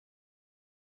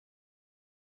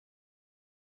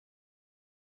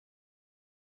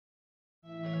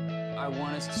I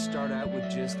want us to start out with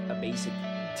just a basic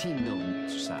team building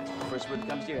exercise. First word that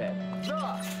comes to your head.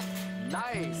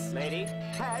 Nice. Lady.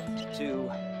 Head. Two.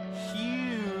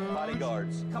 Huge.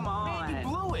 Bodyguards. Come on. Man, you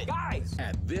blew it. Guys.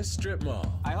 At this strip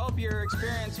mall, I hope your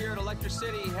experience here at Electric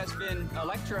City has been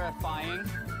electrifying.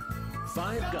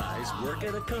 5 guys work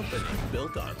at a company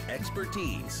built on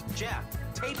expertise, Jeff,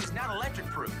 tape is not electric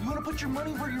proof. You want to put your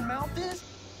money where your mouth is?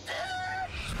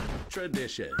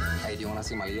 tradition, Hey, do you want to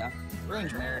see Malia?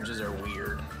 Arranged marriages are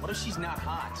weird. What if she's not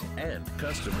hot? and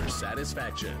customer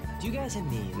satisfaction. Do you guys have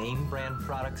any name brand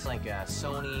products like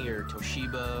Sony or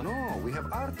Toshiba? No, we have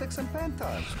Artex and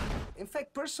Penta. In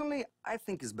fact, personally, I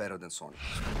think it's better than Sony.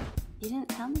 You didn't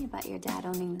tell me about your dad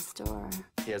owning the store.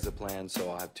 He has a plan, so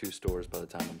I'll have 2 stores by the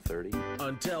time I'm 30.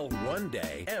 Until one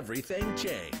day, everything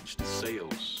changed.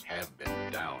 Sales have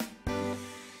been down.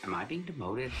 Am I being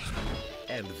demoted?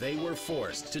 And they were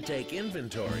forced to take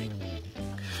inventory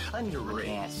I need a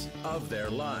raise. of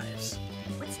their lives.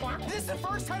 What's that? This is the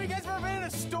first time you guys have ever been in a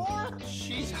store?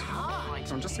 She's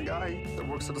hot. I'm just a guy that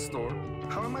works at the store.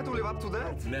 How am I to live up to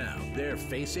that? Now they're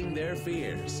facing their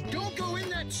fears Don't go in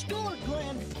that store,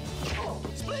 Glenn. Oh,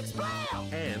 split spell.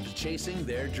 and chasing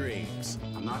their dreams.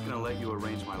 I'm not gonna let you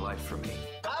arrange my life for me.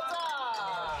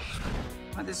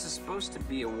 Well, this is supposed to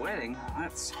be a wedding.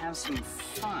 Let's have some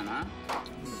fun, huh?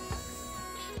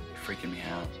 You're freaking me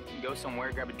out. Go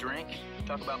somewhere, grab a drink,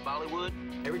 talk about Bollywood.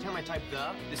 Every time I type the,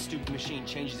 this stupid machine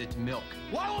changes it to milk.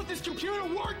 Why won't this computer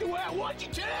work the way I want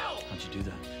you to? How'd you do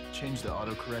that? Change the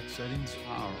autocorrect settings.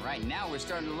 All right, now we're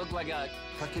starting to look like a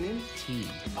Tucking in? team.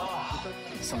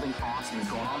 Something awesome is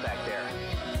going on back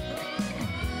there.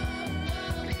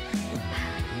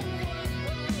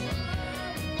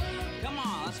 Come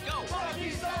on, let's go.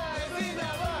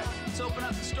 Let's open up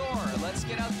the store. Let's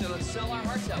get out there. Let's sell our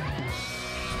hearts out.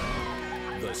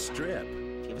 The Strip.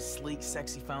 If you have a sleek,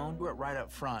 sexy phone, do it right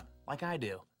up front, like I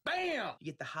do. Bam! You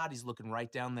get the hotties looking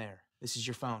right down there. This is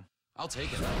your phone. I'll take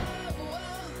it.